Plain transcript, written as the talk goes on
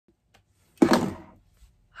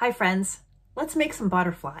Hi friends, let's make some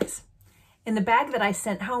butterflies. In the bag that I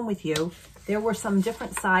sent home with you, there were some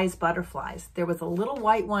different size butterflies. There was a little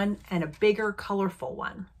white one and a bigger colorful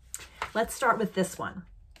one. Let's start with this one.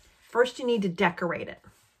 First you need to decorate it.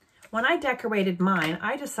 When I decorated mine,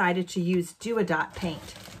 I decided to use do-a-dot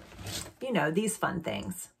paint. You know, these fun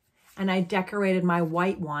things. And I decorated my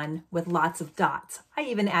white one with lots of dots. I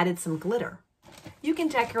even added some glitter. You can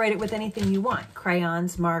decorate it with anything you want,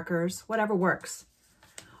 crayons, markers, whatever works.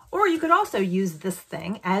 Or you could also use this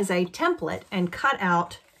thing as a template and cut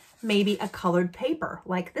out maybe a colored paper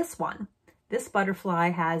like this one. This butterfly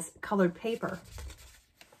has colored paper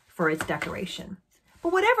for its decoration.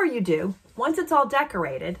 But whatever you do, once it's all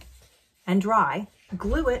decorated and dry,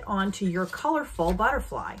 glue it onto your colorful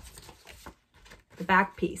butterfly. The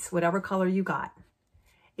back piece, whatever color you got.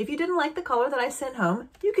 If you didn't like the color that I sent home,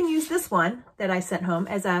 you can use this one that I sent home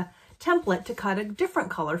as a template to cut a different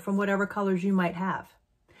color from whatever colors you might have.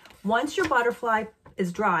 Once your butterfly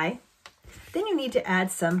is dry, then you need to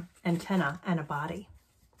add some antenna and a body.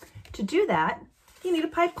 To do that, you need a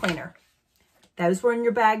pipe cleaner. Those were in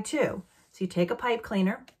your bag too. So you take a pipe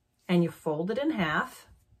cleaner and you fold it in half,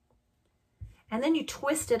 and then you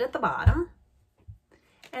twist it at the bottom,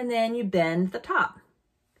 and then you bend the top.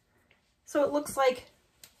 So it looks like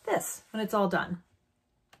this when it's all done.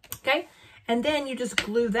 Okay, and then you just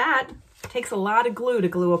glue that. It takes a lot of glue to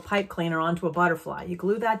glue a pipe cleaner onto a butterfly. You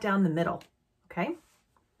glue that down the middle, okay,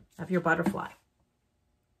 of your butterfly.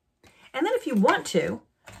 And then if you want to,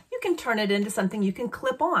 you can turn it into something you can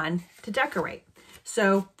clip on to decorate.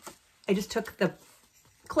 So I just took the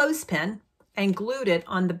clothespin and glued it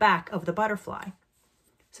on the back of the butterfly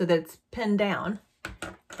so that it's pinned down.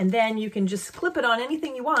 And then you can just clip it on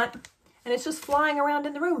anything you want, and it's just flying around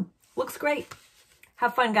in the room. Looks great.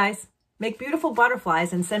 Have fun, guys. Make beautiful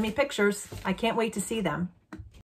butterflies and send me pictures. I can't wait to see them.